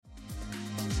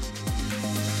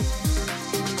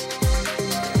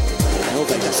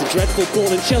That's a dreadful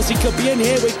ball, and Chelsea could be in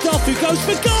here with Goff, who goes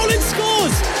for goal and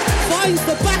scores! Finds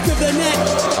the back of the net.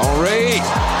 Henry!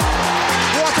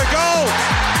 What a goal!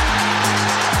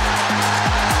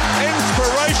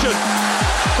 Inspiration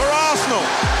for Arsenal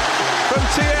from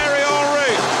Thierry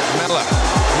Henry. Miller,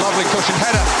 lovely cushion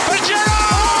header. For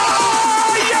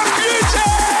Giroud! You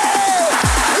beauty!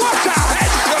 What a head,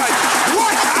 son!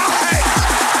 What a head!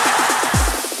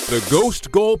 The Ghost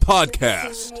Goal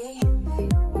Podcast.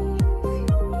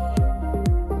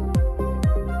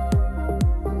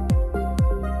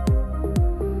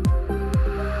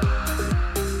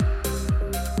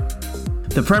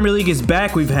 The Premier League is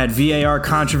back. We've had VAR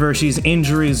controversies,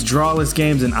 injuries, drawless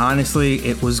games, and honestly,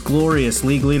 it was glorious.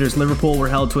 League leaders Liverpool were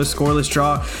held to a scoreless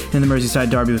draw in the Merseyside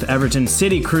derby with Everton.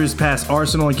 City cruised past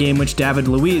Arsenal, a game which David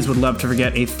Luiz would love to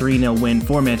forget, a 3-0 win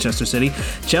for Manchester City.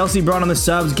 Chelsea brought on the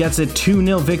subs, gets a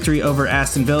 2-0 victory over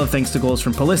Aston Villa thanks to goals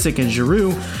from Pulisic and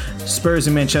Giroud. Spurs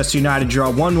and Manchester United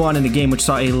draw 1-1 in a game which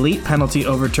saw a late penalty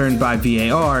overturned by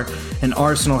VAR. And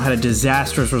Arsenal had a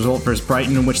disastrous result versus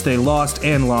Brighton in which they lost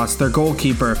their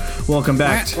goalkeeper. Welcome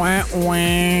back.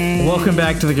 Welcome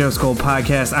back to the Ghost Goal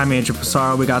Podcast. I'm Andrew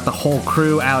Pissarro. We got the whole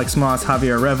crew, Alex Moss,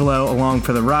 Javier Revelo, along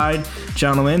for the ride.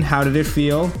 Gentlemen, how did it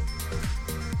feel?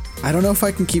 I don't know if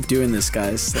I can keep doing this,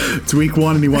 guys. It's week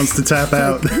 1 and he wants to tap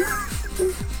out.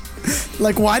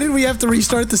 Like, why did we have to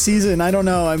restart the season? I don't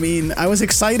know. I mean, I was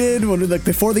excited when,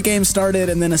 before the game started,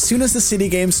 and then as soon as the City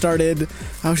game started,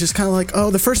 I was just kind of like, oh,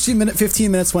 the first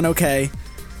 15 minutes went okay.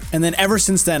 And then ever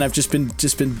since then, I've just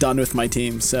been done with my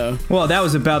team. So, well, that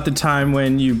was about the time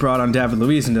when you brought on David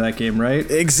Luiz into that game, right?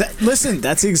 Listen,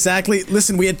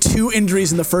 we had 2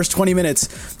 injuries in the first 20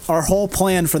 minutes. Our whole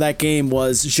plan for that game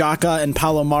was Xhaka and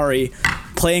Paulo Mari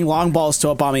playing long balls to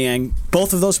Aubameyang.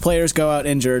 Both of those players go out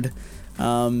injured.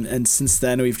 And since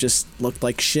then, we've just looked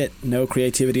like shit. No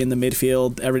creativity in the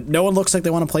midfield. No one looks like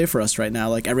they want to play for us right now.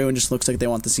 Like, everyone just looks like they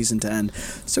want the season to end.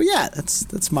 So yeah,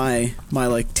 that's my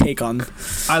like take on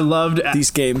these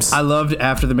games. I loved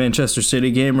after the Manchester City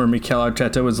game where Mikel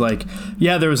Arteta was like,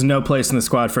 yeah, there was no place in the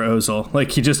squad for Ozil. Like,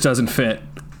 he just doesn't fit.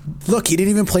 Look, he didn't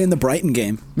even play in the Brighton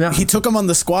game. Yeah. He took him on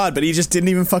the squad, but he just didn't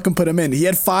even fucking put him in. He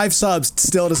had 5 subs,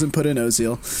 still doesn't put in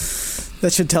Ozil.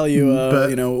 That should tell you,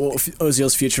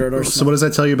 Ozil's future at Arsenal. So what does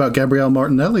that tell you about Gabriel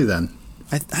Martinelli then?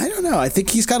 I don't know. I think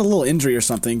he's got a little injury or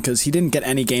something because he didn't get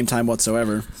any game time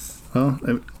whatsoever. Well,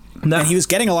 and he was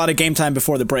getting a lot of game time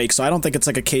before the break, so I don't think it's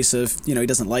like a case of, he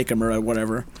doesn't like him or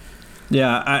whatever.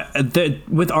 Yeah,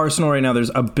 with Arsenal right now, there's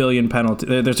a billion penalties.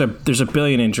 There's a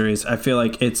billion injuries. I feel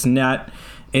like it's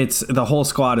the whole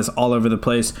squad is all over the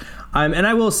place. And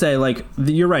I will say, like,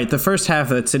 you're right. The first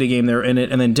half of that City game, they were in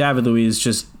it, and then David Luiz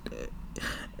just.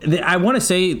 I want to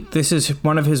say this is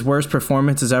one of his worst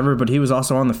performances ever, but he was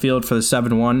also on the field for the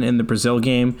 7-1 in the Brazil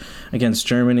game against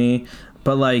Germany.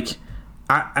 But like,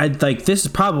 I this is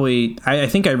probably, I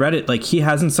think I read it, like, he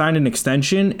hasn't signed an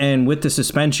extension, and with the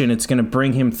suspension, it's going to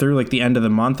bring him through like the end of the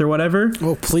month or whatever.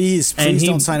 Oh, please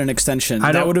don't sign an extension.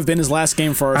 That would have been his last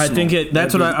game for Arsenal. I think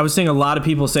that's what I was seeing. A lot of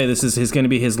people say this is going to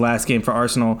be his last game for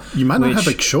Arsenal. You might not have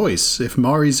a choice. If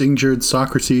Mari's injured,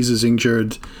 Socrates is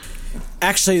injured.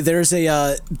 Actually, there's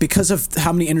because of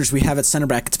how many injuries we have at center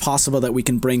back, it's possible that we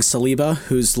can bring Saliba,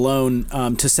 whose loan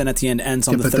to Saint Etienne ends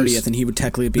on the 30th, and he would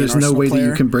technically be an Arsenal player. There's no way that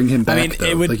you can bring him back,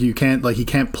 though. He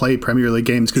can't play Premier League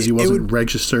games because he wasn't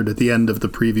registered at the end of the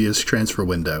previous transfer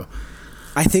window.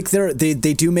 I think they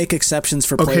do make exceptions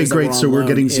for players. Okay, great. So we're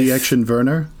getting Ziyech and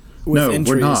Werner? No,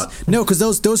 injuries. We're not. No, because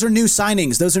those are new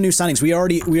signings. We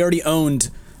already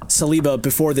owned Saliba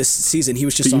before this season. He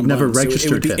was just on loan. Never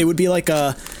registered him. It would be like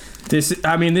a. This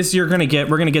we're gonna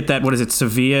get that. What is it?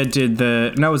 Sevilla did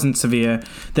it wasn't Sevilla.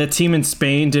 That team in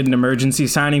Spain did an emergency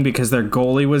signing because their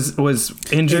goalie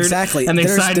was injured. Exactly, and they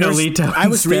signed Nolito. I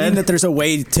was reading that there's a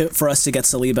way for us to get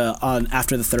Saliba on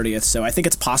after the 30th. So I think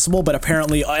it's possible, but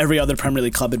apparently every other Premier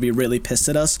League club would be really pissed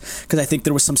at us because I think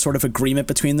there was some sort of agreement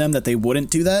between them that they wouldn't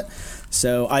do that.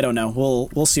 So I don't know.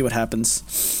 We'll see what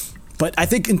happens. But I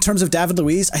think in terms of David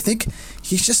Luiz, I think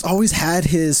he's just always had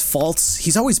his faults.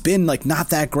 He's always been like not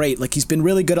that great. Like he's been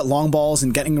really good at long balls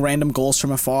and getting random goals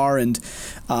from afar, and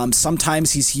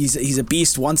sometimes he's a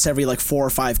beast once every like 4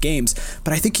 or 5 games.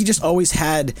 But I think he always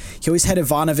had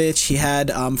Ivanovic. He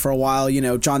had for a while,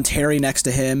 John Terry next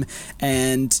to him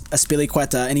and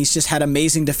Azpilicueta, and he's just had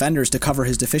amazing defenders to cover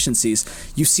his deficiencies.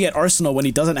 You see at Arsenal when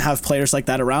he doesn't have players like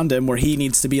that around him, where he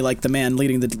needs to be like the man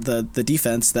leading the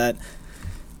defense, that.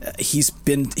 He's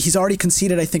already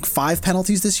conceded, I think, 5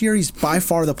 penalties this year. He's by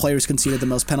far the player who's conceded the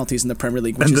most penalties in the Premier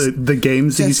League. Which and the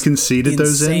games he's conceded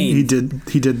insane. Those in,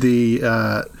 he did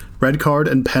the red card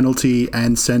and penalty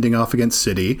and sending off against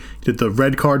City. He did the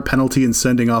red card, penalty, and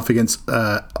sending off against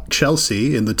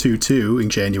Chelsea in the 2-2 in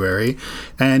January.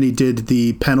 And he did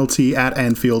the penalty at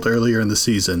Anfield earlier in the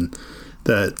season.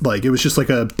 That, like, it was just like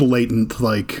a blatant,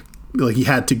 like he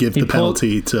had to give the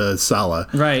penalty to Salah.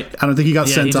 Right. I don't think he got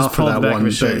sent off for that one,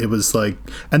 but it was like...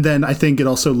 And then I think it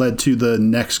also led to the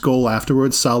next goal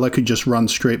afterwards. Salah could just run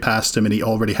straight past him, and he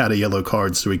already had a yellow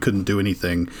card, so he couldn't do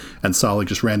anything. And Salah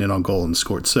just ran in on goal and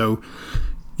scored. So...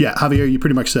 Yeah, Javier, you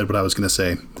pretty much said what I was going to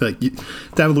say. Like,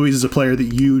 David Luiz is a player that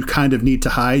you kind of need to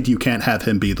hide. You can't have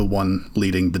him be the one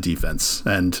leading the defense.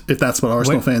 And if that's what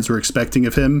Arsenal fans were expecting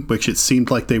of him, which it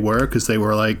seemed like they were, because they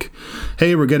were like,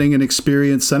 hey, we're getting an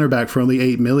experienced center back for only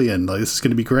 $8 million. Like, this is going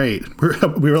to be great.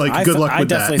 We were like, good luck with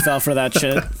that. I definitely fell for that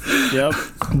shit. Yep.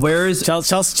 Where is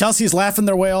Chelsea's laughing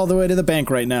their way all the way to the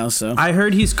bank right now. So I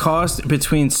heard he's cost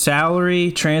between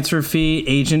salary, transfer fee,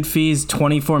 agent fees,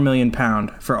 £24 million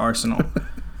for Arsenal.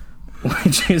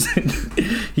 Which is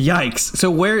yikes.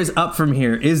 So where is up from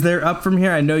here? Is there up from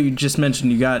here? I know you just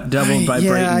mentioned you got doubled by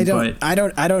Brighton. I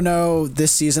don't know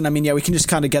this season. I mean, yeah, we can just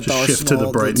kind of get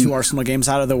the two Arsenal games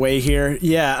out of the way here.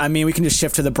 Yeah, I mean, we can just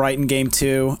shift to the Brighton game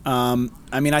too.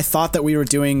 I mean, I thought that we were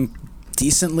doing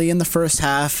decently in the first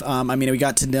half. I mean, we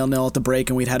got to 0-0 at the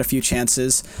break and we'd had a few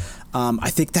chances.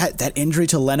 I think that injury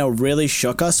to Leno really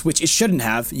shook us, which it shouldn't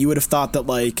have. You would have thought that,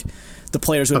 like, the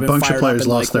players would have been fired up and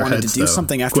like wanted to do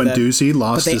something after that. Guendouzi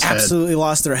lost his head. But they absolutely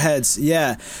lost their heads.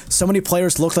 Yeah. So many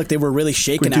players looked like they were really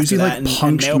shaken after that. Guendouzi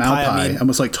punched Maupay and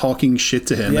was like talking shit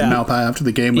to him. Yeah. And Maupay after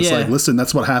the game was like, listen,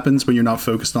 that's what happens when you're not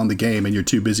focused on the game and you're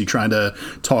too busy trying to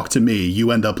talk to me.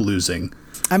 You end up losing.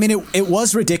 I mean, it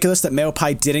was ridiculous that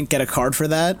Maupay didn't get a card for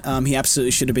that. He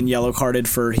absolutely should have been yellow carded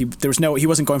for he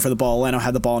wasn't going for the ball. Leno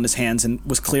had the ball in his hands and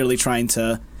was clearly trying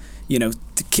to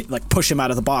push him out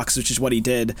of the box, which is what he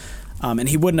did. And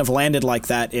he wouldn't have landed like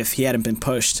that if he hadn't been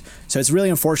pushed. So it's really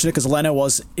unfortunate because Leno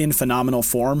was in phenomenal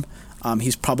form.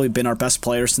 He's probably been our best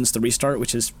player since the restart,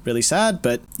 which is really sad.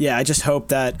 But yeah, I just hope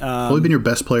that... probably been your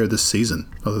best player this season,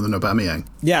 other than Aubameyang.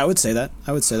 Yeah, I would say that.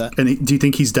 And do you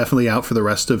think he's definitely out for the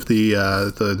rest of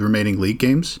the remaining league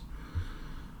games?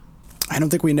 I don't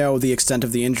think we know the extent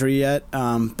of the injury yet,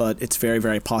 but it's very,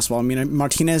 very possible. I mean,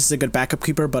 Martinez is a good backup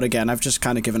keeper, but again, I've just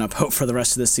kind of given up hope for the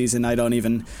rest of the season.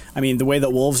 The way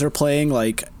that Wolves are playing,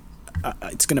 like,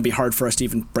 it's going to be hard for us to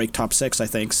even break top 6, I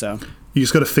think, so... You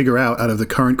just got to figure out of the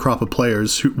current crop of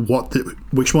players,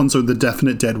 which ones are the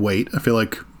definite dead weight. I feel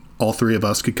like all three of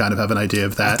us could kind of have an idea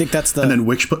of that. I think that's and then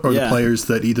which are the players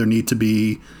that either need to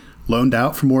be loaned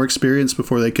out for more experience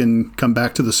before they can come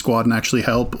back to the squad and actually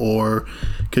help, or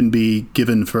can be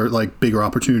given for like bigger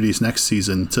opportunities next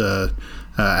season to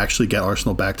actually get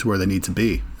Arsenal back to where they need to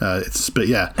be.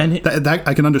 That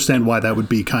I can understand why that would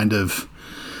be kind of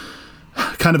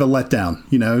a letdown.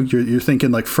 You know, you're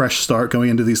thinking like fresh start going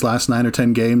into these last 9 or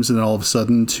 10 games, and then all of a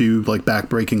sudden 2 like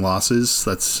back-breaking losses.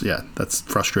 That's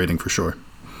frustrating for sure.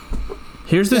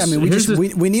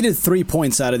 We needed 3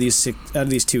 points out of these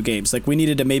 2 games. Like, we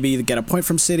needed to maybe get a point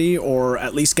from City or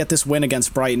at least get this win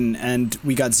against Brighton, and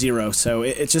we got 0. So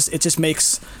it just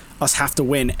makes us have to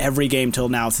win every game till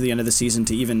now to the end of the season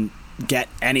to even get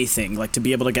anything, like to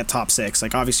be able to get top 6.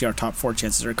 Like, obviously our top 4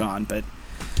 chances are gone, but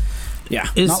yeah,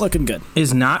 not looking good.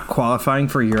 Is not qualifying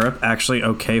for Europe actually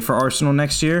okay for Arsenal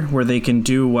next year, where they can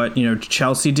do what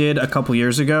Chelsea did a couple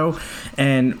years ago,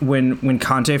 and when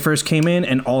Conte first came in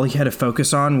and all he had to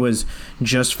focus on was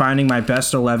just finding my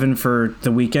best 11 for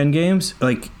the weekend games?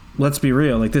 Like, let's be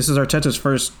real. Like, this is Arteta's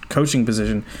first coaching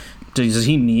position. Does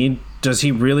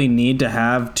he really need to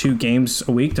have 2 games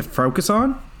a week to focus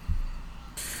on?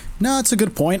 No, it's a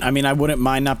good point. I mean, I wouldn't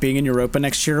mind not being in Europa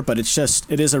next year, but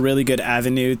it is a really good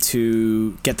avenue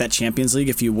to get that Champions League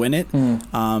if you win it.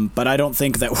 But I don't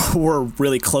think that we're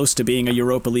really close to being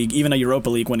even a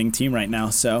Europa League winning team right now.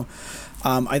 So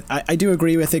I do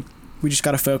agree. I think we just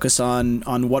got to focus on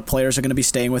what players are going to be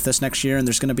staying with us next year, and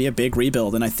there's going to be a big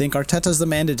rebuild. And I think Arteta's the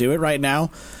man to do it right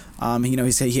now.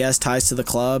 He has ties to the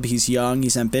club. He's young.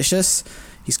 He's ambitious.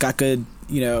 He's got good,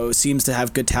 seems to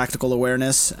have good tactical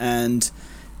awareness. And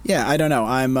yeah, I don't know.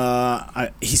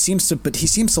 He seems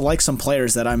to like some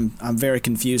players that I'm very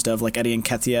confused of, like Eddie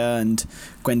Nketiah and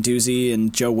Guendouzi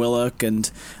and Joe Willock,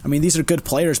 and I mean, these are good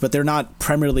players, but they're not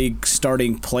Premier League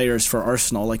starting players for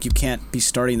Arsenal. Like, you can't be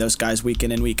starting those guys week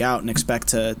in and week out and expect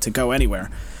to go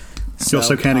anywhere. You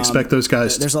also can't expect those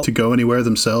guys to go anywhere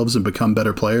themselves and become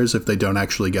better players if they don't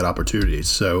actually get opportunities.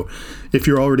 So if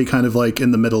you're already kind of like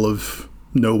in the middle of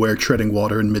nowhere, treading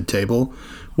water in mid-table,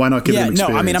 why not give him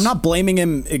experience? No, I mean, I'm not blaming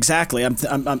him exactly.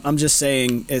 I'm just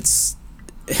saying it's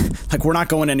like we're not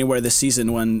going anywhere this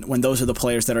season when those are the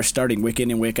players that are starting week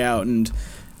in and week out. And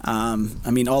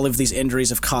I mean, all of these injuries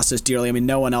have cost us dearly. I mean,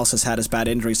 no one else has had as bad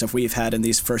injuries as we've had in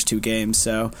these first 2 games.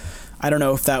 So I don't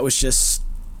know if that was just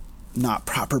not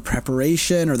proper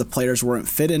preparation or the players weren't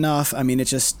fit enough. I mean, it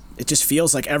just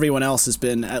feels like everyone else has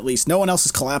been, at least no one else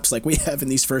has collapsed like we have in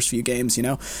these first few games.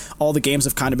 All the games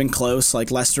have kind of been close,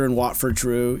 like Leicester and Watford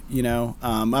drew.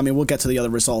 I mean, we'll get to the other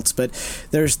results, but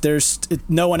there's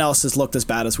no one else has looked as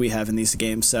bad as we have in these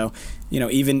games. So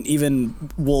even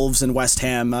Wolves and West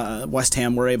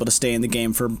Ham were able to stay in the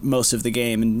game for most of the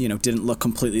game and didn't look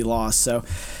completely lost. So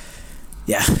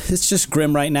yeah, it's just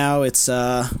grim right now. It's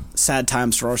sad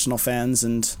times for Arsenal fans,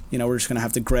 and we're just gonna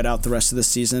have to grit out the rest of the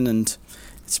season. And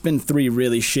it's been 3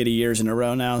 really shitty years in a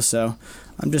row now, so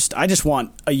I just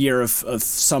want a year of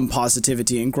some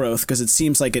positivity and growth, because it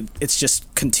seems like it's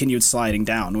just continued sliding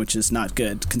down, which is not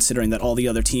good, considering that all the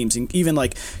other teams, even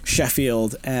like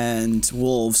Sheffield and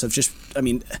Wolves, have just, I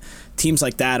mean, teams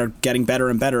like that are getting better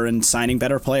and better and signing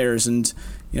better players, and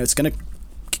it's going to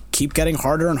keep getting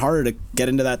harder and harder to get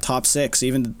into that top 6,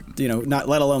 even not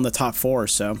let alone the top 4.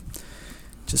 So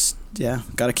just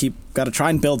got to try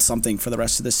and build something for the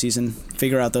rest of the season.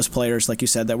 Figure out those players, like you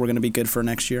said, that we're going to be good for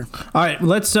next year. All right,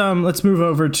 let's move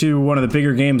over to one of the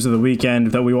bigger games of the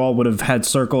weekend that we all would have had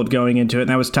circled going into it, and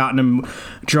that was Tottenham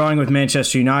drawing with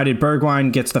Manchester United.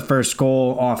 Bergwijn gets the first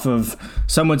goal off of,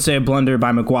 some would say a blunder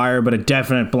by Maguire, but a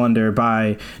definite blunder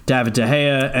by David De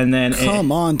Gea, and then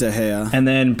come on, De Gea, and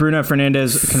then Bruno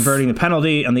Fernandes converting the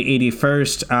penalty on the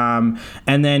 81st,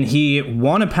 and then he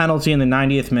won a penalty in the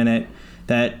 90th minute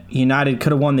that United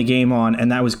could have won the game on,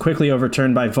 and that was quickly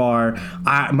overturned by VAR.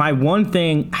 My one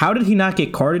thing, how did he not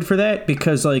get carded for that?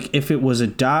 Because if it was a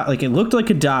dive, it looked like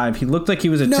a dive. He looked like he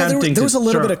was attempting. There was a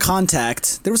little bit of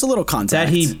contact. There was a little contact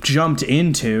that he jumped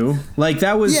into.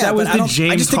 That was the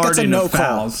James Harden of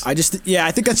fouls. I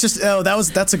think that's just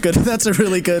that's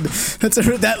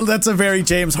a very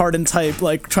James Harden type,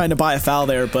 trying to buy a foul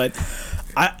there, but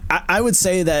I would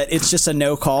say that it's just a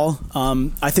no call.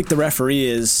 I think the referee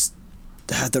is.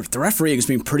 The refereeing has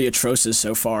been pretty atrocious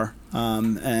so far.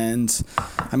 And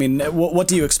I mean, what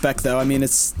do you expect though? I mean,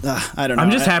 it's I don't know.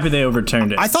 I'm just happy they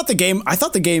overturned it. I thought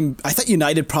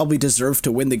United probably deserved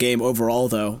to win the game overall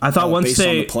though. I thought once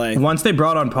they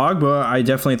brought on Pogba, I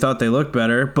definitely thought they looked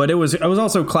better, but it was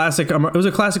also classic. It was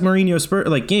a classic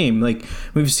Mourinho game.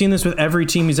 We've seen this with every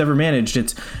team he's ever managed.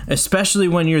 It's especially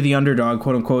when you're the underdog,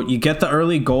 quote unquote. You get the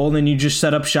early goal, and then you just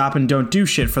set up shop and don't do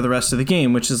shit for the rest of the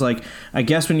game, which is I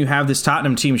guess when you have this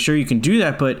Tottenham team, sure you can do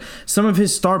that, but some of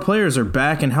his star players are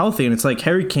back and healthy, and it's like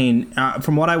Harry Kane,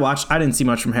 from what I watched, I didn't see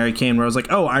much from Harry Kane where I was like,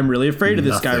 oh, I'm really afraid of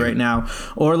this guy right now.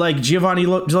 Or Giovanni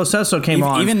Lo Celso came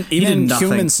on. Even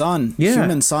Heung-min Son. Yeah.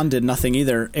 Heung-min Son did nothing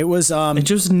either. It was it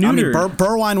just neutered. I mean,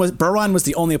 Bergwijn was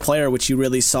the only player which you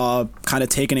really saw kind of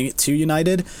taking it to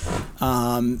United.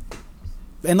 And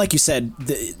like you said,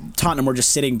 Tottenham were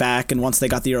just sitting back, and once they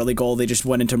got the early goal, they just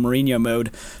went into Mourinho mode.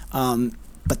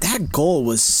 But that goal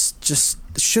was just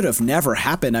should have never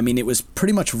happened. I mean, it was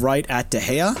pretty much right at De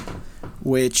Gea,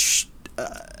 which,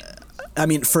 I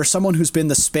mean, for someone who's been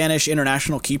the Spanish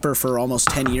international keeper for almost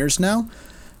 10 years now,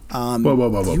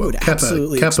 whoa. You would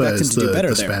absolutely expect him to do better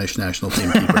the there. Spanish national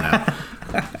team keeper now.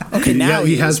 Okay, now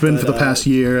he has been for the past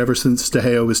year, ever since De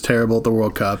Gea was terrible at the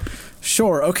World Cup.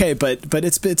 Sure, okay, but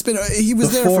it's been he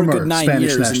was there for a good 9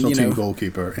 Spanish years. National team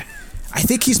goalkeeper. I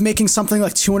think he's making something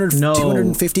like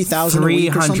 250,000 a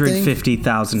week or something.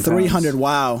 350,000. 300.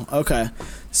 Wow. Okay.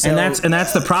 So, and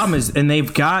that's the problem and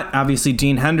they've got obviously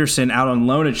Dean Henderson out on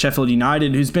loan at Sheffield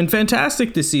United, who's been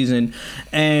fantastic this season,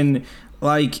 and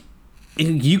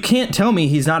you can't tell me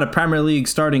he's not a Premier League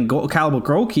starting caliber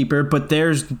goalkeeper, but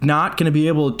there's not going to be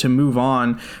able to move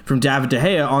on from David De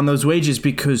Gea on those wages,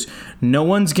 because no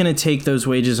one's going to take those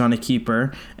wages on a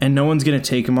keeper, and no one's going to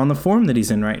take him on the form that he's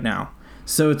in right now.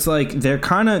 So it's they're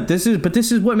kind of this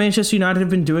is what Manchester United have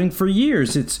been doing for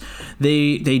years. It's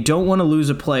they don't want to lose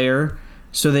a player,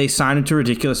 so they sign him to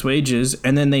ridiculous wages,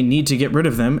 and then they need to get rid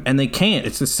of them, and they can't.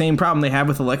 It's the same problem they have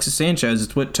with Alexis Sanchez.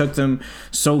 It's what took them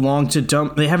so long to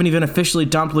dump. They haven't even officially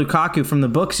dumped Lukaku from the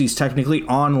books. He's technically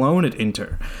on loan at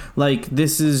Inter.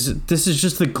 This is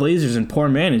just the Glazers and poor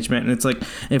management. And it's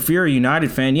if you're a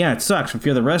United fan, yeah, it sucks. If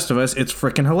you're the rest of us, it's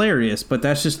freaking hilarious. But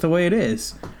that's just the way it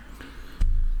is.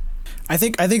 I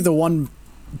think the one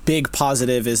big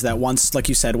positive is that once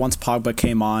Pogba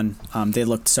came on, they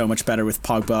looked so much better with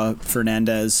Pogba,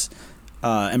 Fernandes,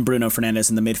 and Bruno Fernandes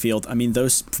in the midfield. I mean,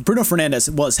 Bruno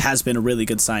Fernandes has been a really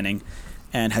good signing,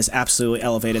 and has absolutely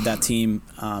elevated that team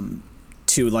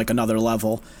to another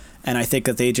level. And I think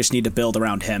that they just need to build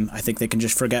around him. I think they can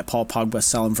just forget Paul Pogba,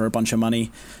 sell him for a bunch of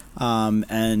money,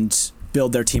 and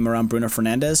build their team around Bruno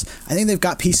Fernandes. I think they've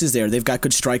got pieces there. They've got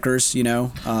good strikers,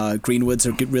 Greenwood's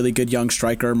a really good young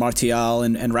striker. Martial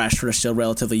and Rashford are still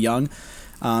relatively young.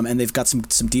 And they've got some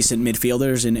decent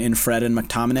midfielders in Fred and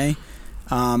McTominay.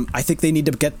 I think they need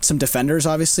to get some defenders,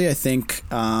 obviously. I think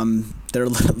they're a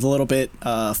little bit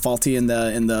faulty in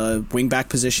the wing-back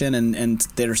position, and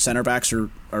their center backs are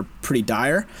pretty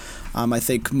dire. I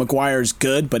think Maguire's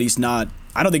good, but he's not...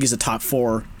 I don't think he's a top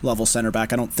 4 level center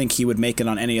back. I don't think he would make it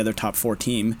on any other top 4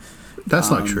 team. That's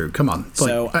not true. Come on.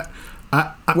 So,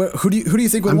 who do you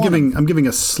think would want him? I'm giving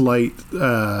a slight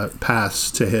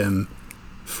pass to him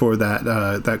for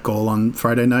that goal on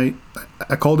Friday night.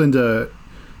 I called into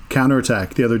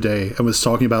Counterattack the other day and was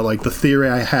talking about like the theory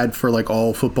I had for like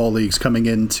all football leagues coming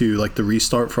into like the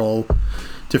restart for all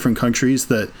different countries,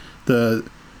 that the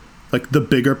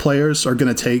bigger players are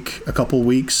going to take a couple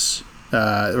weeks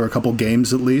or a couple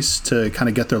games at least to kind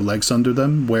of get their legs under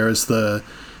them, whereas the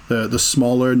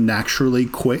smaller, naturally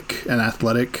quick and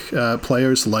athletic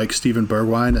players like Steven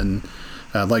Bergwijn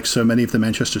and like so many of the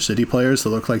Manchester City players that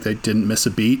look like they didn't miss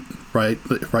a beat right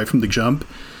from the jump,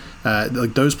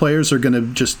 like those players are going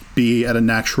to just be at a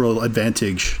natural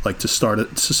advantage, like to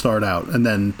start out. And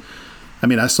then, I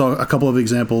mean, I saw a couple of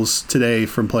examples today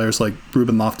from players like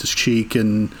Ruben Loftus-Cheek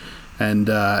and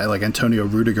like Antonio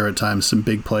Rudiger at times, some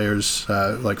big players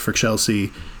like for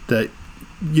Chelsea, that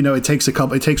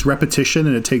it takes repetition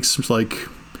and it takes like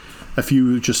a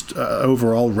few just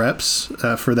overall reps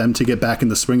for them to get back in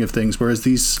the swing of things. Whereas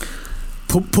these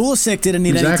Pulisic didn't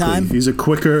need any time. He's a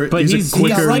quicker,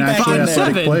 naturally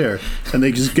athletic player, and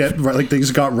they just got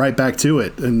right back to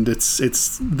it. And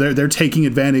they're taking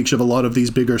advantage of a lot of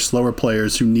these bigger, slower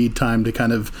players who need time to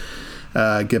kind of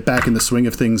get back in the swing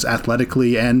of things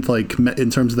athletically and like in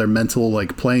terms of their mental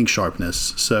like playing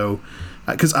sharpness. So,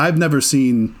 because I've never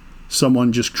seen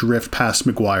someone just drift past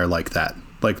Maguire like that,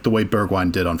 like the way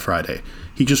Bergwijn did on Friday.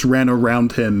 He just ran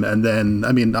around him, and then,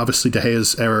 I mean, obviously De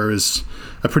Gea's error is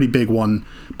a pretty big one,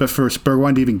 but for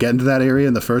Bergwijn to even get into that area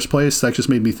in the first place, that just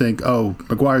made me think, oh,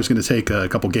 Maguire's going to take a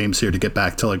couple games here to get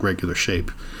back to like regular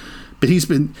shape. But he's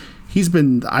been,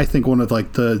 I think, one of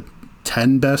like the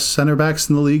 10 best center backs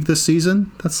in the league this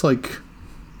season. That's like...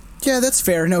 Yeah, that's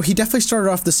fair. No, he definitely started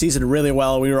off the season really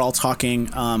well. We were all talking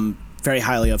very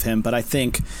highly of him, but I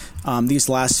think these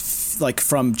last, like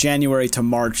from January to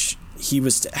March, he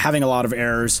was having a lot of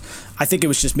errors. I think it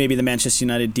was just maybe the Manchester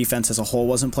United defense as a whole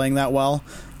wasn't playing that well.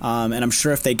 And I'm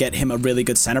sure if they get him a really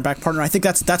good center back partner, I think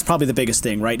that's probably the biggest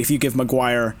thing, right? If you give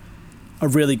Maguire a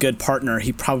really good partner,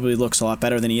 he probably looks a lot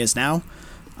better than he is now.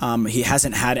 He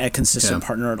hasn't had a consistent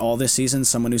partner at all this season,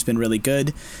 someone who's been really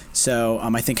good. So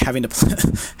I think having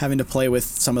to play with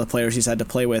some of the players he's had to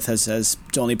play with has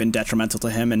only been detrimental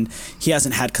to him, and he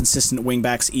hasn't had consistent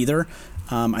wingbacks either.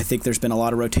 I think there's been a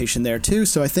lot of rotation there too.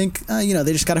 So I think they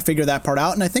just got to figure that part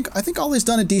out. And I think Ole's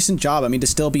done a decent job. I mean, to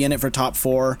still be in it for top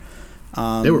 4.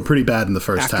 They were pretty bad in the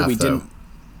first half, though.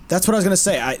 That's what I was going to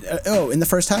say. In the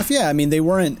first half, yeah. I mean, they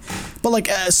weren't, but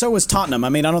so was Tottenham. I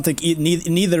mean, I don't think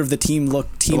neither of the teams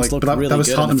looked really good in the first half. That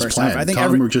was Tottenham's plan. I think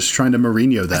Tottenham were just trying to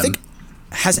Mourinho them.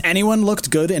 Has anyone looked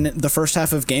good in the first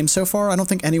half of games so far? I don't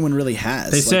think anyone really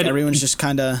has. They said everyone's just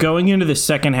kind of going into the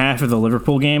second half of the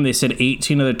Liverpool game. They said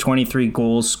 18 of the 23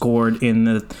 goals scored in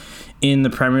the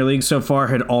Premier League so far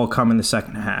had all come in the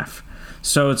second half.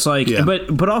 So it's like,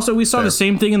 but also we saw the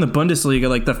same thing in the Bundesliga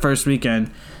like the first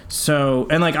weekend. So,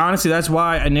 and like honestly, that's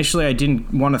why initially I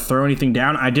didn't want to throw anything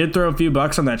down. I did throw a few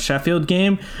bucks on that Sheffield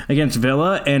game against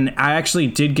Villa, and I actually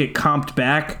did get comped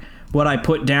back what I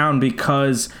put down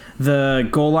because the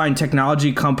goal line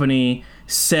technology company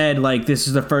said like this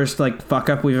is the first like fuck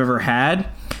up we've ever had.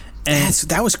 And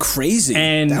that was crazy.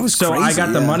 And that was so crazy, I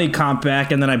got the money comp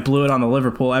back, and then I blew it on the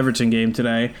Liverpool-Everton game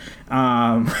today.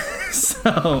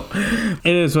 So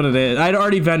it is what it is. I'd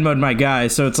already Venmo'd my guy,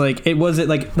 so it's like it wasn't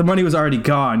like the money was already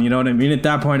gone. You know what I mean? At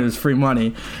that point, it was free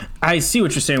money. I see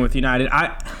what you're saying with United.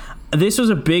 This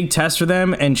was a big test for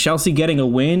them, and Chelsea getting a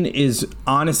win is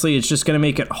honestly, it's just going to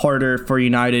make it harder for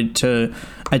United to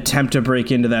attempt to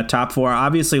break into that top 4.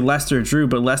 Obviously, Leicester drew,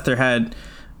 but Leicester had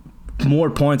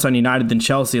more points on United than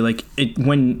Chelsea. What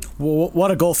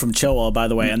a goal from Chilwell, by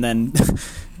the way, and then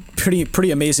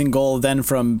pretty amazing goal then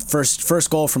from first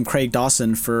goal from Craig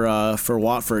Dawson for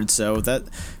Watford. So that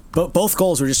both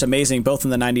goals were just amazing, both in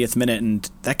the 90th minute, and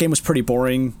that game was pretty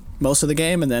boring most of the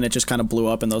game, and then it just kind of blew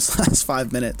up in those last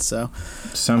 5 minutes. So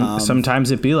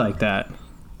sometimes it be like that.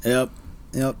 Yep.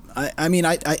 I mean,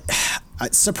 I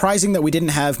surprising that we didn't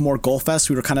have more goal fests.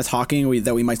 We were kind of talking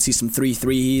that we might see some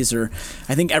 3-3s, or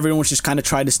I think everyone was just kind of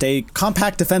trying to stay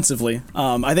compact defensively.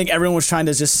 I think everyone was trying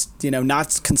to just,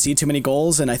 not concede too many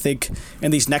goals, and I think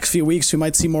in these next few weeks we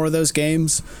might see more of those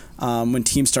games when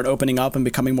teams start opening up and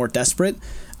becoming more desperate.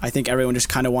 I think everyone just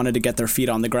kind of wanted to get their feet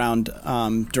on the ground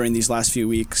during these last few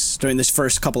weeks, during this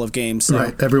first couple of games. So.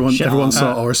 Right. Everyone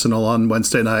saw Arsenal on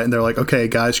Wednesday night, and they're like, okay,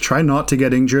 guys, try not to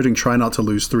get injured and try not to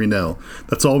lose 3-0.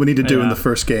 That's all we need to do in the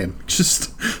first game.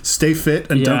 Just stay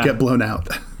fit and don't get blown out.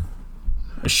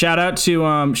 Shout out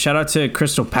to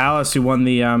Crystal Palace, who won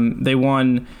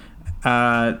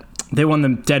they won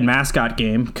the dead mascot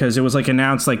game, because it was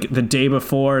announced the day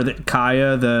before that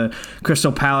Kaya, the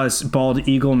Crystal Palace bald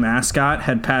eagle mascot,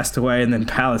 had passed away, and then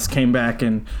Palace came back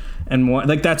and won.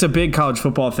 That's a big college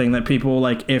football thing, that people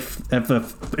if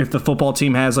the football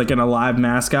team has an alive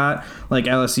mascot like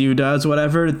LSU does,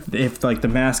 whatever, if the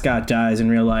mascot dies in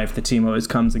real life, the team always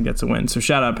comes and gets a win. So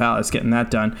shout out Palace getting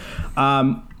that done.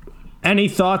 Any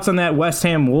thoughts on that West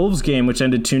Ham Wolves game, which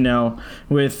ended 2-0,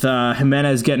 with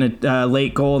Jimenez getting a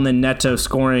late goal and then Neto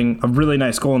scoring a really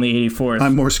nice goal in the 84th?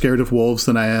 I'm more scared of Wolves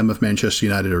than I am of Manchester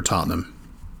United or Tottenham.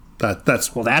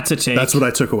 That's a take. That's what I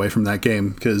took away from that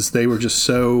game, because they were just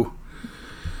so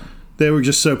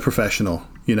professional.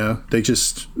 They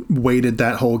just waited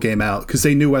that whole game out because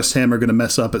they knew West Ham are going to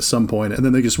mess up at some point, and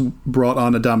then they just brought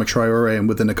on Adama Traore, and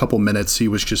within a couple minutes he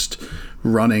was just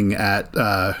running at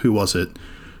who was it?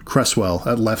 Cresswell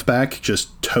at left back,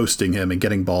 just toasting him and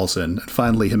getting balls in. And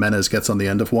finally, Jimenez gets on the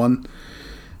end of one.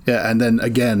 Yeah, and then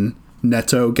again,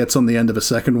 Neto gets on the end of a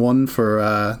second one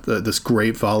for this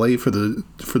great volley for the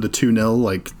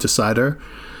 2-0 decider.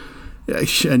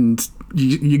 And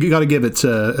you got to give it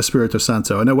to Espirito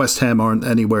Santo. I know West Ham aren't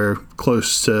anywhere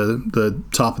close to the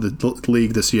top of the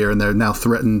league this year, and they're now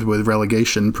threatened with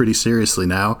relegation pretty seriously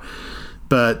now.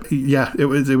 But yeah, it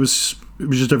was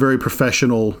just a very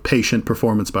professional, patient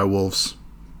performance by Wolves.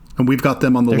 And we've got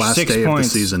them on the last day of the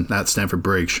season at Stamford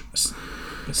Bridge.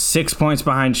 6 points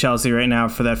behind Chelsea right now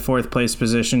for that fourth place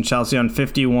position. Chelsea on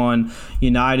 51,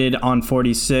 United on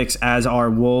 46, as are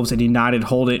Wolves, and United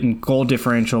hold it in goal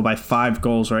differential by 5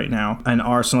 goals right now. And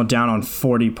Arsenal down on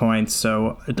 40 points,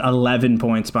 so 11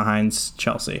 points behind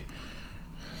Chelsea.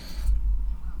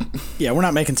 Yeah, we're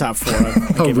not making top 4.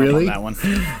 Oh, really? On that one.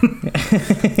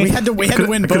 we had to win both of these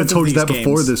games. I could have told you that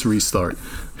before this restart.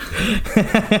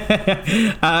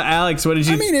 Alex, what did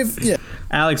you?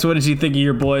 Alex, what did you think of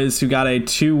your boys who got a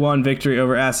 2-1 victory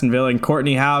over Aston Villa? And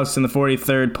Courtney House in the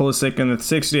 43rd, Pulisic in the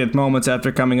 60th moments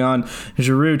after coming on,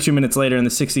 Giroud 2 minutes later in the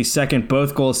 62nd.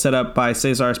 Both goals set up by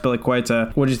Cesar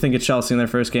Azpilicueta. What did you think of Chelsea in their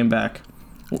first game back?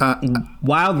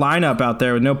 Wild lineup out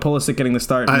there with no Pulisic getting the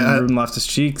start and Ruben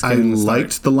Loftus-Cheek getting the start. I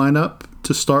liked the lineup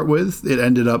to start with. It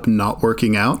ended up not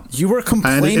working out. You were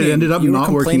complaining. It ended up not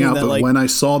working out, but when I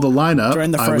saw the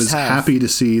lineup, I was happy to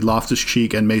see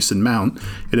Loftus-Cheek and Mason Mount.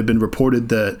 It had been reported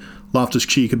that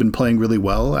Loftus-Cheek had been playing really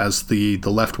well as the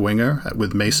left winger,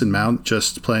 with Mason Mount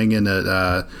just playing in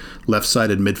a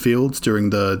left-sided midfield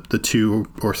during the 2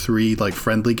 or 3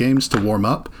 friendly games to warm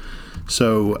up.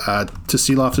 So to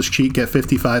see Loftus-Cheek get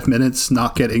 55 minutes,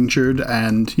 not get injured,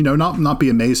 and not be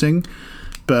amazing,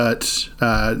 but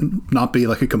not be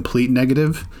a complete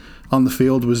negative on the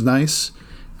field was nice.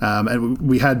 And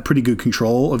we had pretty good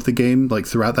control of the game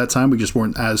throughout that time. We just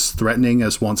weren't as threatening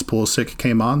as once Pulisic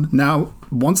came on. Now,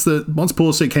 once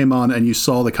Pulisic came on, and you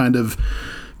saw the kind of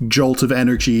jolt of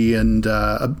energy and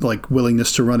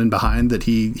willingness to run in behind that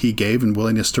he gave, and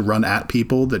willingness to run at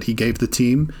people that he gave the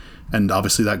team. And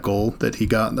obviously that goal that he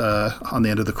got on the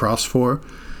end of the cross for,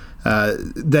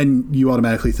 then you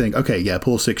automatically think, okay, yeah,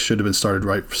 Pulisic should have been started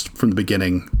right from the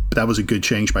beginning. But that was a good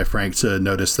change by Frank to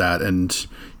notice that and,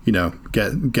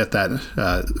 get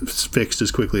that fixed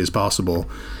as quickly as possible.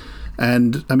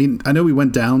 And, I know we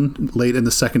went down late in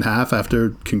the second half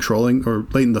after controlling, or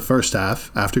late in the first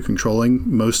half after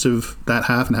controlling most of that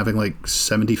half and having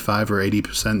 75 or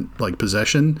 80%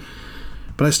 possession.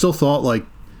 But I still thought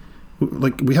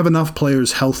we have enough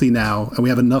players healthy now, and we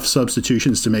have enough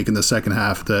substitutions to make in the second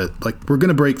half that we're going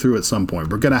to break through at some point.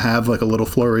 We're going to have a little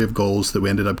flurry of goals that we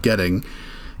ended up getting,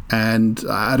 and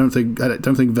I don't think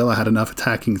Villa had enough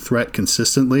attacking threat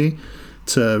consistently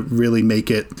to really make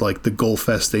it the goal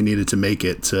fest they needed to make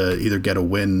it to either get a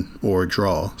win or a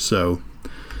draw. So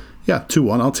yeah,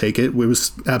 2-1, I'll take it. It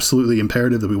was absolutely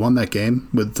imperative that we won that game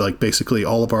with basically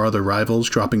all of our other rivals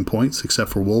dropping points except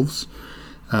for Wolves.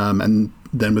 And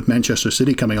then with Manchester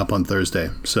City coming up on Thursday.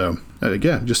 So,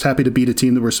 just happy to beat a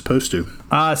team that we're supposed to.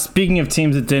 Speaking of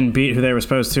teams that didn't beat who they were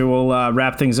supposed to, we'll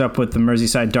wrap things up with the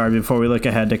Merseyside Derby before we look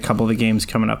ahead to a couple of the games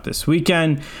coming up this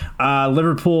weekend.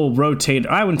 Liverpool rotate.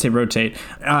 I wouldn't say rotate.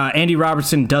 Andy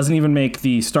Robertson doesn't even make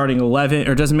the starting 11,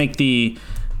 or doesn't make the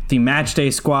match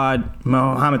day squad.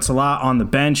 Mohamed Salah on the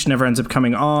bench, never ends up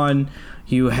coming on.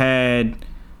 You had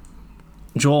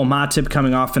Joel Matip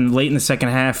coming off late in the second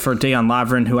half for Dejan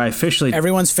Lovren, who I officially...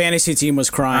 Everyone's fantasy team was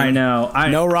crying. I know.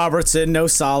 No Robertson, no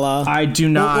Salah. I do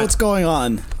not... What's going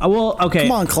on? Well, okay.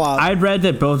 Come on, Klopp. I'd read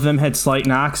that both of them had slight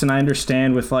knocks, and I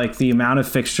understand with like the amount of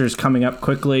fixtures coming up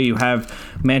quickly. You have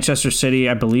Manchester City,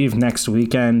 I believe, next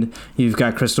weekend. You've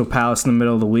got Crystal Palace in the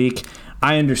middle of the week.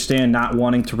 I understand not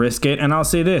wanting to risk it. And I'll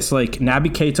say this, like,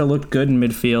 Naby Keita looked good in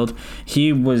midfield.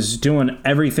 He was doing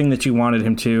everything that you wanted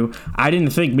him to. I didn't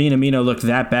think Minamino looked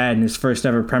that bad in his first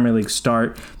ever Premier League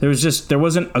start. There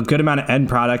wasn't a good amount of end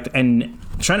product, and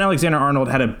Trent Alexander-Arnold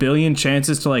had a billion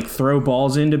chances to like throw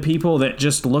balls into people that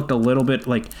just looked a little bit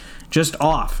like just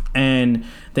off. And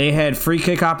they had free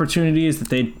kick opportunities that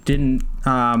they didn't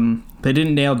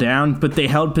nail down, but they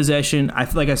held possession.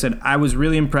 Like I said, I was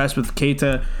really impressed with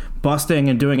Keita busting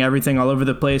and doing everything all over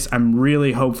the place. I'm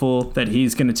really hopeful that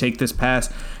he's going to take this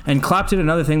pass. And Klopp did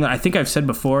another thing that I think I've said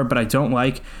before, but I don't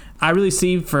like. I really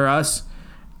see for us,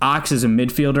 Ox as a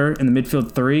midfielder in the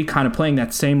midfield three, kind of playing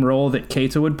that same role that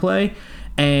Keita would play.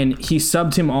 And he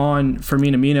subbed him on for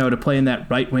Minamino to play in that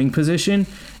right wing position.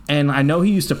 And I know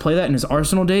he used to play that in his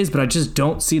Arsenal days, but I just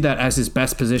don't see that as his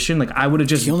best position. Like, I would have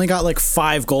just... He only got like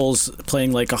 5 goals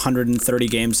playing like 130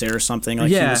 games there or something.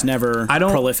 Like, he was never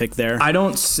prolific there.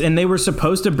 And they were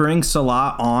supposed to bring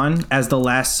Salah on as the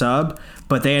last sub,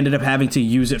 but they ended up having to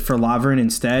use it for Lovren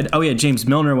instead. Oh yeah, James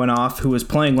Milner went off, who was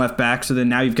playing left back, so then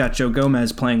now you've got Joe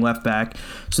Gomez playing left back.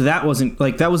 So that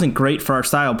wasn't great for our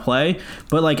style play.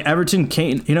 But like Everton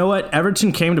came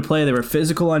to play. They were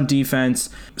physical on defense.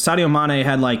 Sadio Mane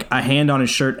had like a hand on his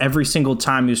shirt every single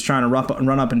time he was trying to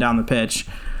run up and down the pitch.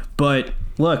 But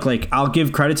look, like, I'll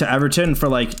give credit to Everton for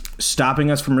like stopping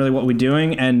us from really what we're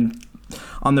doing, and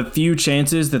on the few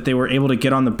chances that they were able to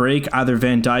get on the break, either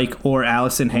Van Dijk or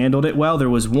Alisson handled it well. There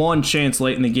was one chance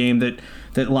late in the game that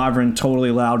Lovren totally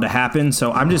allowed to happen.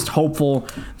 So I'm just hopeful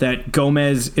that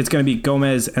it's going to be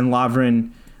Gomez and Lovren,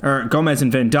 or Gomez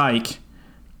and Van Dijk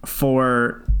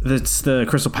for the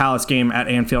Crystal Palace game at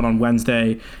Anfield on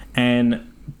Wednesday. And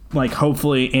like,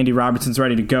 hopefully Andy Robertson's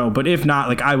ready to go. But if not,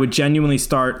 like, I would genuinely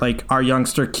start like our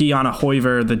youngster Kiana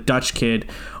Hoiver, the Dutch kid,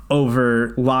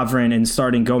 over Lovren and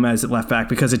starting Gomez at left back,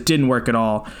 because it didn't work at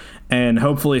all. And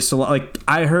hopefully Salah, like,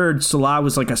 I heard Salah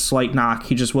was like a slight knock.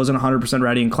 He just wasn't 100%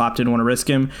 ready, and Klopp didn't want to risk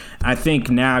him. I think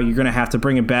now you're going to have to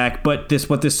bring him back. But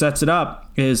what this sets it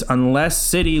up is, unless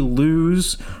City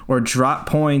lose or drop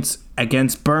points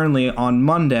against Burnley on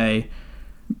Monday,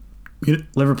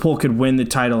 Liverpool could win the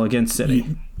title against City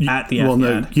at the Etihad. Well,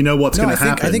 no, you know what's going to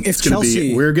happen? I think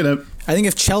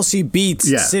if Chelsea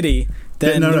beats City,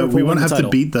 then we won't have to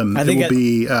beat them. It will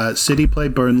be City play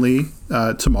Burnley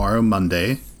tomorrow,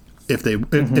 Monday. If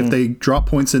they drop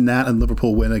points in that and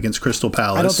Liverpool win against Crystal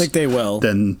Palace, I don't think they will.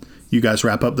 Then you guys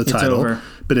wrap up the title. Over.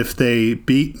 But if they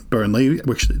beat Burnley,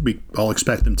 which we all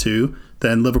expect them to,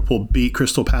 then Liverpool beat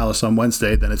Crystal Palace on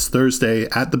Wednesday. Then it's Thursday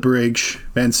at the Bridge,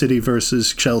 Man City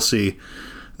versus Chelsea.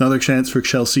 Another chance for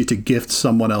Chelsea to gift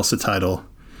someone else a title.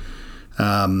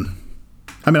 I'll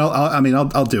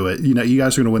do it. You know, you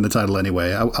guys are going to win the title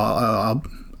anyway. I'll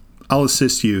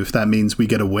assist you if that means we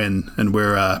get a win and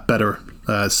we're better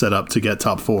set up to get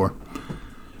top 4.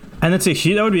 And that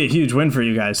would be a huge win for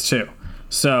you guys too.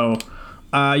 So,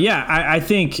 I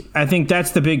think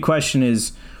that's the big question: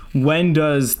 is when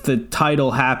does the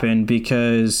title happen?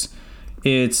 Because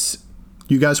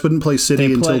you guys wouldn't play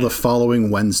City until the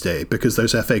following Wednesday, because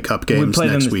there's FA Cup games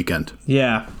next weekend.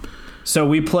 Yeah. So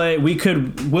will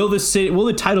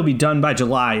the title be done by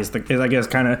July is I guess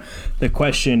kind of the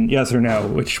question, yes or no,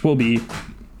 which will be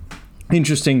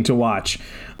interesting to watch.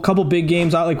 A couple big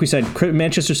games out, like we said.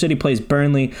 Manchester City plays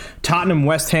Burnley. Tottenham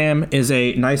West Ham is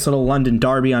a nice little London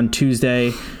derby on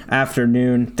Tuesday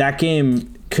afternoon. That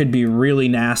game could be really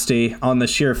nasty on the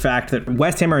sheer fact that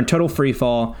West Ham are in total free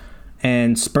fall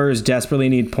and Spurs desperately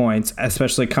need points,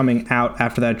 especially coming out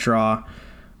after that draw.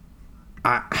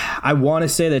 I want to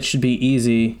say that should be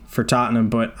easy for Tottenham,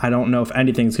 but I don't know if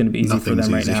anything's going to be easy for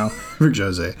them right now. For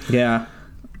Jose. Yeah.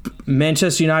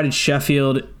 Manchester United,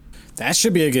 Sheffield. That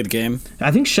should be a good game.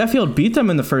 I think Sheffield beat them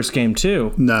in the first game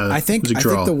too. No, I think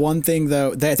the one thing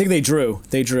though, I think they drew.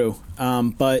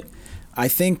 But I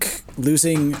think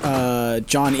losing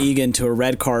John Egan to a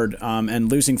red card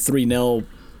and losing 3-0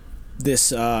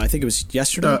 this. I think it was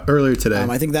yesterday. Earlier today.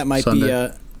 I think that might Sunday.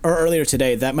 be or earlier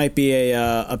today. That might be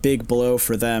a big blow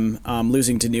for them,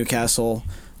 losing to Newcastle.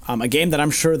 A game that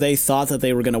I'm sure they thought that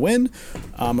they were going to win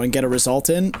and get a result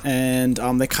in, and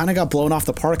they kind of got blown off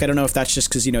the park. I don't know if that's just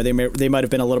because they might have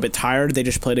been a little bit tired. They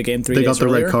just played a game 3 days earlier. They got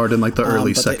the red card in like the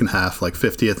early second half, like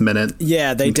 50th minute.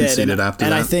 Yeah, they did. Conceded after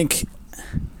that. I think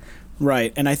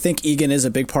right, and I think Egan is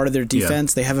a big part of their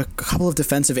defense. Yeah. They have a couple of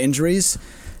defensive injuries,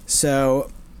 so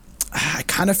I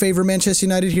kind of favor Manchester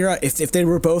United here. If they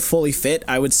were both fully fit,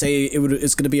 I would say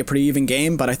it's going to be a pretty even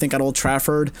game. But I think at Old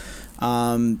Trafford,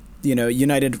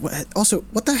 United. Also,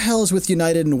 what the hell is with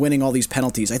United and winning all these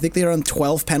penalties? I think they are on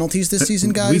 12 penalties this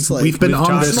season, guys. We've been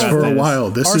on this for a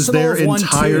while. This is their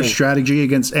entire strategy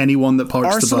against anyone that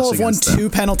parks the bus against them. Arsenal have won 2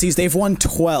 penalties. They've won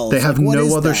 12. They have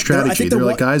no other strategy. They're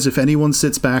like, guys, if anyone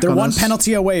sits back on us... They're one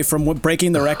penalty away from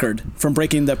breaking the record, from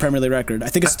breaking the Premier League record. I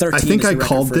think it's 13. I think I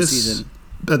called this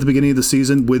at the beginning of the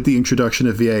season with the introduction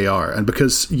of VAR, and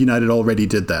because United already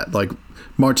did that. Like,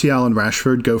 Martial and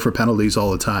Rashford go for penalties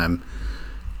all the time.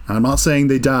 I'm not saying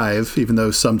they dive, even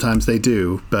though sometimes they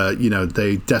do, but,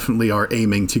 they definitely are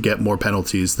aiming to get more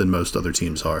penalties than most other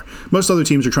teams are. Most other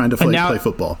teams are trying to play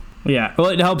football. Yeah, well,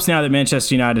 it helps now that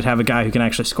Manchester United have a guy who can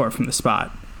actually score from the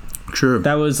spot. True.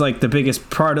 That was, like, the biggest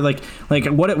part of, like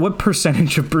what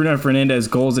percentage of Bruno Fernandes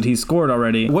goals that he scored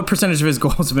already? What percentage of his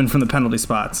goals have been from the penalty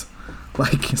spots?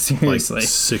 Like, seriously. Like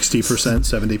 60%,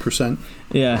 70%?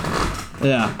 Yeah.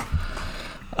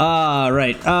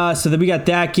 Right. So then we got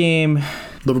that game.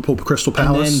 Liverpool Crystal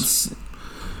Palace.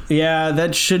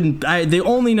 That shouldn't... the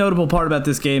only notable part about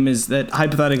this game is that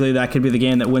hypothetically that could be the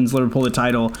game that wins Liverpool the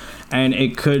title, and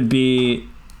it could be...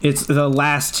 It's the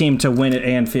last team to win at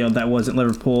Anfield that wasn't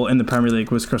Liverpool in the Premier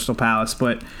League was Crystal Palace,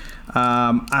 but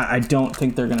I don't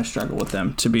think they're going to struggle with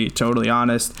them, to be totally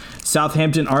honest.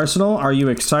 Southampton Arsenal, are you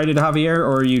excited, Javier,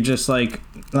 or are you just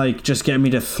just get me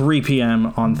to 3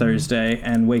 p.m. on Thursday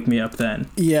and wake me up then?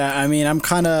 Yeah, I mean,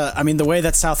 the way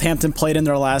that Southampton played in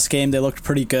their last game, they looked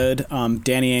pretty good.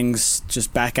 Danny Ings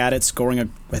just back at it,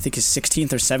 scoring I think his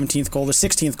 16th or 17th goal, the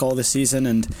 16th goal this season,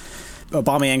 and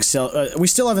Aubameyang we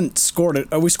still haven't scored it.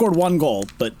 We scored 1 goal,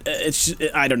 but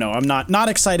I don't know. I'm not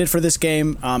excited for this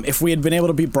game. If we had been able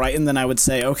to beat Brighton, then I would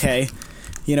say, okay,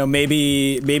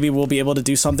 maybe we'll be able to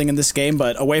do something in this game.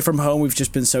 But away from home, we've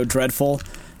just been so dreadful.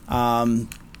 I've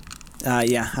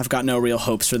got no real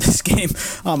hopes for this game.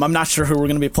 I'm not sure who we're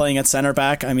going to be playing at center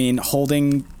back. I mean,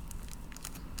 Holding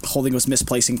was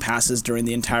misplacing passes during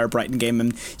the entire Brighton game,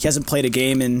 and he hasn't played a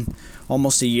game in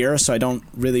almost a year, so I don't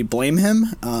really blame him.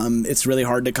 It's really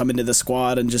hard to come into the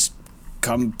squad and just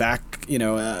come back,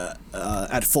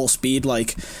 at full speed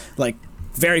like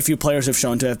very few players have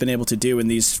shown to have been able to do in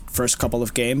these first couple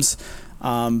of games.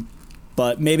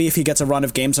 But maybe if he gets a run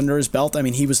of games under his belt, I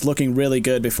mean, he was looking really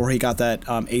good before he got that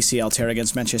ACL tear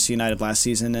against Manchester United last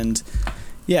season, and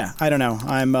yeah, I don't know.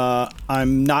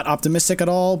 I'm not optimistic at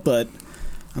all, but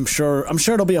I'm sure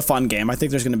it'll be a fun game. I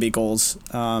think there's going to be goals.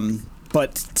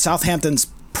 But Southampton's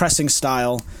pressing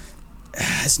style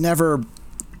has never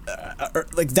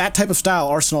like that type of style.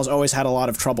 Arsenal's always had a lot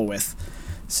of trouble with.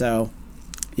 So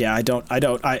yeah,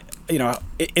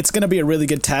 it's going to be a really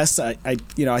good test. I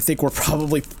think we're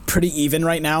probably pretty even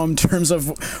right now in terms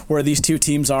of where these two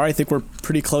teams are. I think we're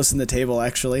pretty close in the table,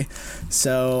 actually.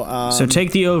 So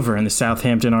take the over in the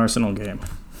Southampton Arsenal game.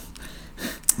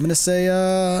 I'm gonna say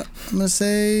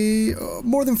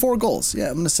more than 4 goals. Yeah,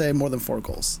 I'm gonna say more than 4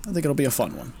 goals. I think it'll be a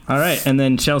fun one. All right, and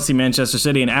then Chelsea, Manchester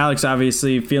City, and Alex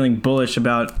obviously feeling bullish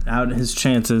about his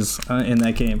chances in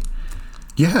that game.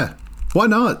 Yeah, why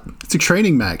not? It's a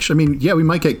training match. I mean, yeah, we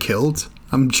might get killed.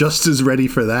 I'm just as ready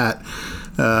for that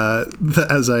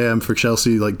as I am for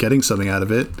Chelsea, like getting something out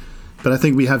of it. But I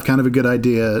think we have kind of a good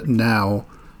idea now,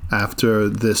 after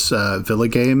this Villa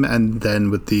game, and then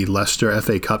with the Leicester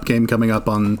FA Cup game coming up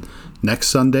on next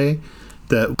Sunday,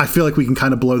 that I feel like we can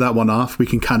kind of blow that one off. We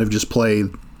can kind of just play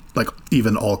like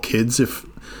even all kids if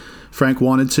Frank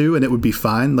wanted to, and it would be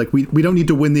fine. Like we don't need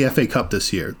to win the FA Cup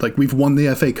this year. Like we've won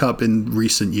the FA Cup in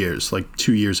recent years, like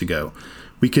 2 years ago.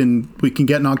 We can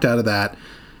get knocked out of that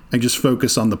and just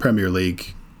focus on the Premier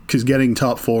League, because getting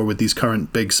top 4 with these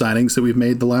current big signings that we've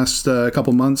made the last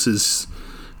couple months is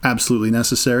absolutely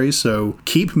necessary. So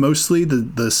keep mostly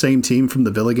the same team from the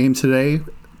Villa game today,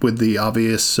 with the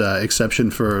obvious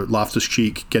exception for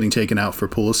Loftus-Cheek getting taken out for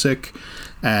Pulisic,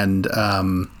 and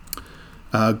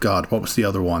what was the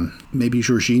other one? Maybe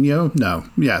Jorginho? No.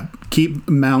 Yeah. Keep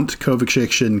Mount,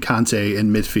 Kovacic, and Kante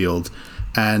in midfield,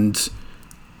 and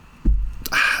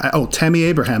Tammy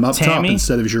Abraham up top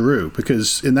instead of Giroud,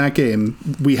 because in that game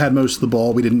we had most of the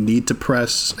ball. We didn't need to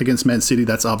press against Man City.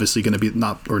 That's obviously going to be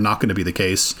not going to be the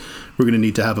case. We're going to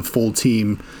need to have a full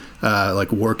team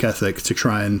work ethic to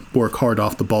try and work hard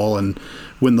off the ball and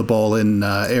win the ball in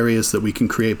areas that we can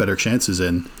create better chances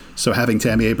in. So having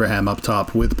Tammy Abraham up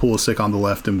top with Pulisic on the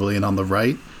left and Willian on the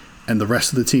right, and the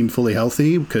rest of the team fully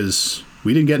healthy, because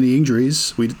we didn't get any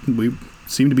injuries. We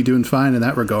seem to be doing fine in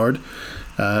that regard.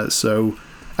 So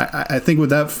I think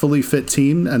with that fully fit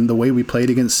team and the way we played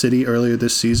against City earlier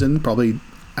this season, probably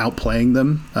outplaying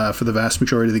them for the vast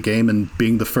majority of the game and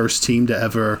being the first team to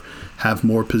ever have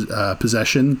more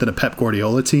possession than a Pep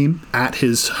Guardiola team at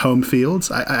his home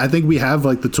fields, I think we have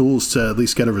the tools to at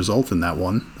least get a result in that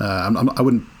one. I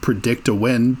wouldn't predict a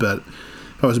win, but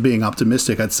if I was being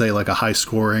optimistic, I'd say a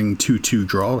high-scoring 2-2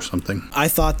 draw or something. I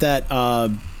thought that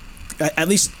at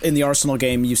least in the Arsenal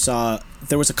game, you saw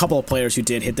there was a couple of players who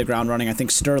did hit the ground running. I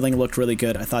think Sterling looked really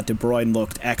good. I thought De Bruyne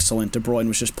looked excellent. De Bruyne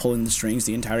was just pulling the strings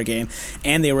the entire game,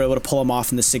 and they were able to pull him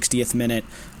off in the 60th minute,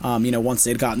 once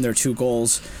they'd gotten their 2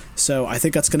 goals. So I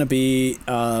think that's going to be,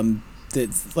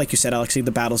 like you said, Alex, the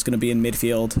battle's going to be in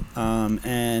midfield.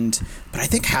 But I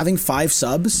think having 5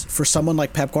 subs for someone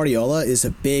like Pep Guardiola is a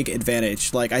big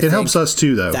advantage. I think helps us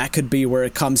too, though. That could be where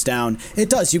it comes down. It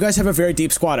does. You guys have a very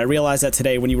deep squad. I realized that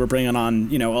today when you were bringing on,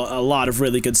 a lot of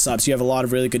really good subs. You have a lot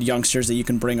of really good youngsters that you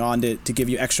can bring on to give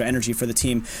you extra energy for the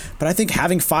team. But I think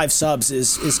having 5 subs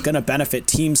is going to benefit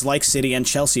teams like City and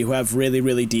Chelsea who have really,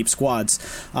 really deep squads.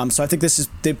 So I think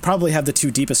they probably have the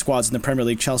 2 deepest squads in the Premier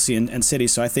League, Chelsea and City.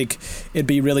 So I think it'd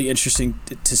be really interesting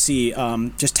to see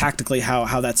just tactically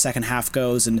how that second half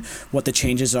goes and what the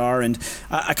changes are. And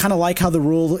I kind of like how the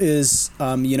rule is,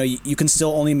 you can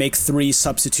still only make 3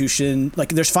 substitution.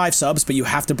 There's 5 subs, but you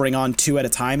have to bring on 2 at a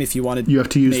time if you want to. You have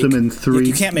to use them in 3.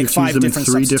 You can't make 5 different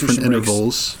substitution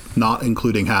intervals, not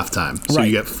including halftime. So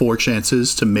you get 4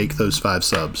 chances to make those 5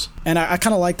 subs. And I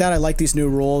kind of like that. I like these new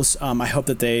rules. I hope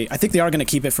that I think they are going to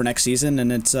keep it for next season.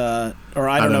 And it's, or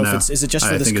I don't know if is it just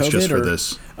for this COVID? I think it's just for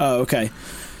this. Oh, okay.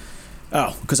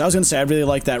 Oh, because I was going to say I really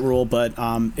like that rule, but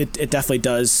it definitely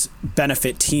does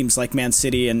benefit teams like Man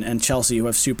City and Chelsea who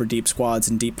have super deep squads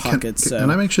and deep pockets. Can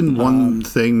I mention one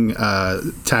thing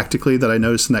tactically that I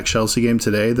noticed in that Chelsea game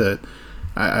today that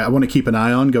I want to keep an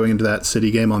eye on going into that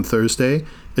City game on Thursday,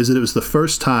 is that it was the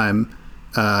first time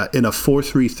in a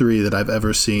 4-3-3 that I've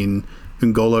ever seen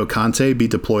N'Golo Kante be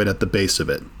deployed at the base of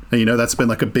it. And that's been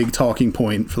a big talking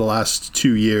point for the last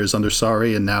 2 years under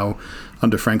Sarri and now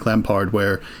under Frank Lampard,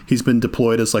 where he's been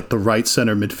deployed as the right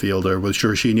center midfielder with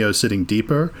Jorginho sitting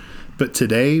deeper. But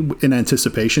today, in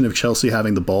anticipation of Chelsea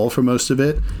having the ball for most of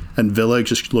it and Villa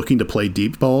just looking to play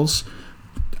deep balls,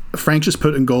 Frank just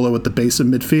put N'Golo at the base of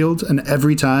midfield, and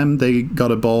every time they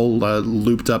got a ball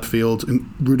looped upfield,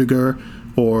 Rudiger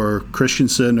or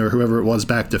Christensen or whoever it was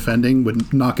back defending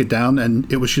would knock it down,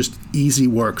 and it was just easy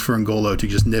work for N'Golo to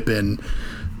just nip in,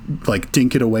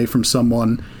 dink it away from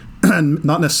someone, and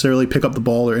not necessarily pick up the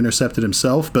ball or intercept it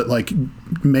himself, but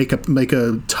make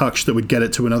a touch that would get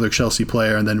it to another Chelsea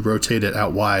player and then rotate it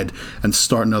out wide and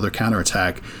start another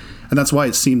counterattack. And that's why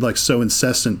it seemed so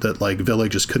incessant that Villa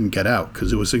just couldn't get out,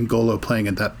 because it was N'Golo playing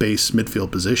at that base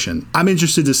midfield position. I'm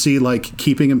interested to see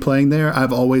keeping him playing there.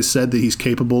 I've always said that he's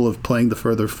capable of playing the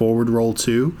further forward role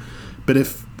too. But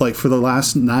if for the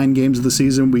last 9 games of the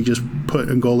season we just put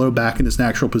N'Golo back in his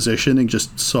natural position and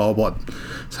just saw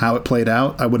how it played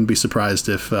out, I wouldn't be surprised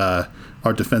if our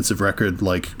defensive record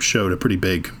showed a pretty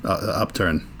big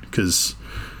upturn, because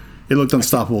it looked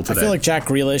unstoppable today. I feel like Jack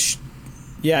Grealish.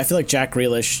 Yeah, I feel like Jack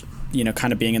Grealish,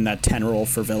 kind of being in that 10 role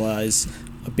for Villa is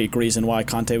a big reason why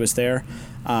Conte was there.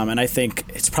 And I think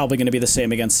it's probably going to be the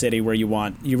same against City, where you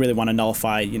really want to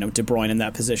nullify, De Bruyne in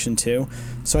that position too.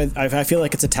 So I feel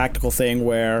like it's a tactical thing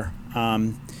where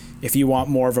if you want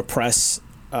more of a press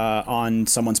on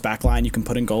someone's back line, you can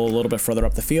put N'Golo a little bit further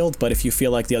up the field. But if you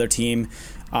feel like the other team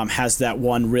has that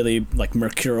one really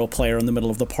mercurial player in the middle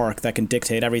of the park that can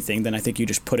dictate everything, then I think you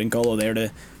just put N'Golo there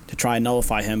to try and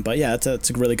nullify him. But yeah, it's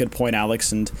a really good point,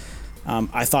 Alex. And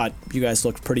I thought you guys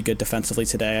looked pretty good defensively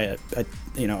today.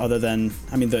 Other than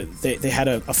they had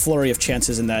a flurry of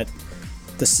chances at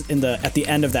the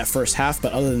end of that first half,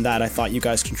 but other than that, I thought you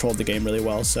guys controlled the game really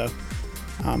well. So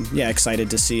excited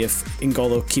to see if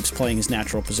N'Golo keeps playing his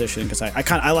natural position, because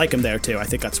I like him there too. I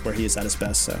think that's where he is at his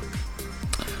best. So.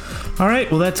 All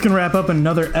right, well, that's going to wrap up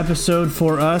another episode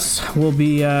for us. We'll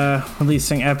be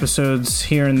releasing episodes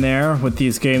here and there with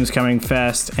these games coming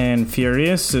fast and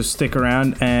furious, so stick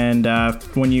around. And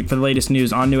for the latest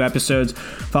news on new episodes,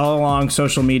 follow along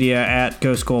social media at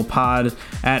Ghost Goal Pod,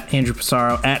 at Andrew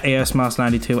Pissarro, at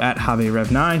ASMoss92, at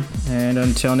JaviRev9. And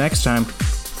until next time.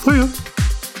 See ya.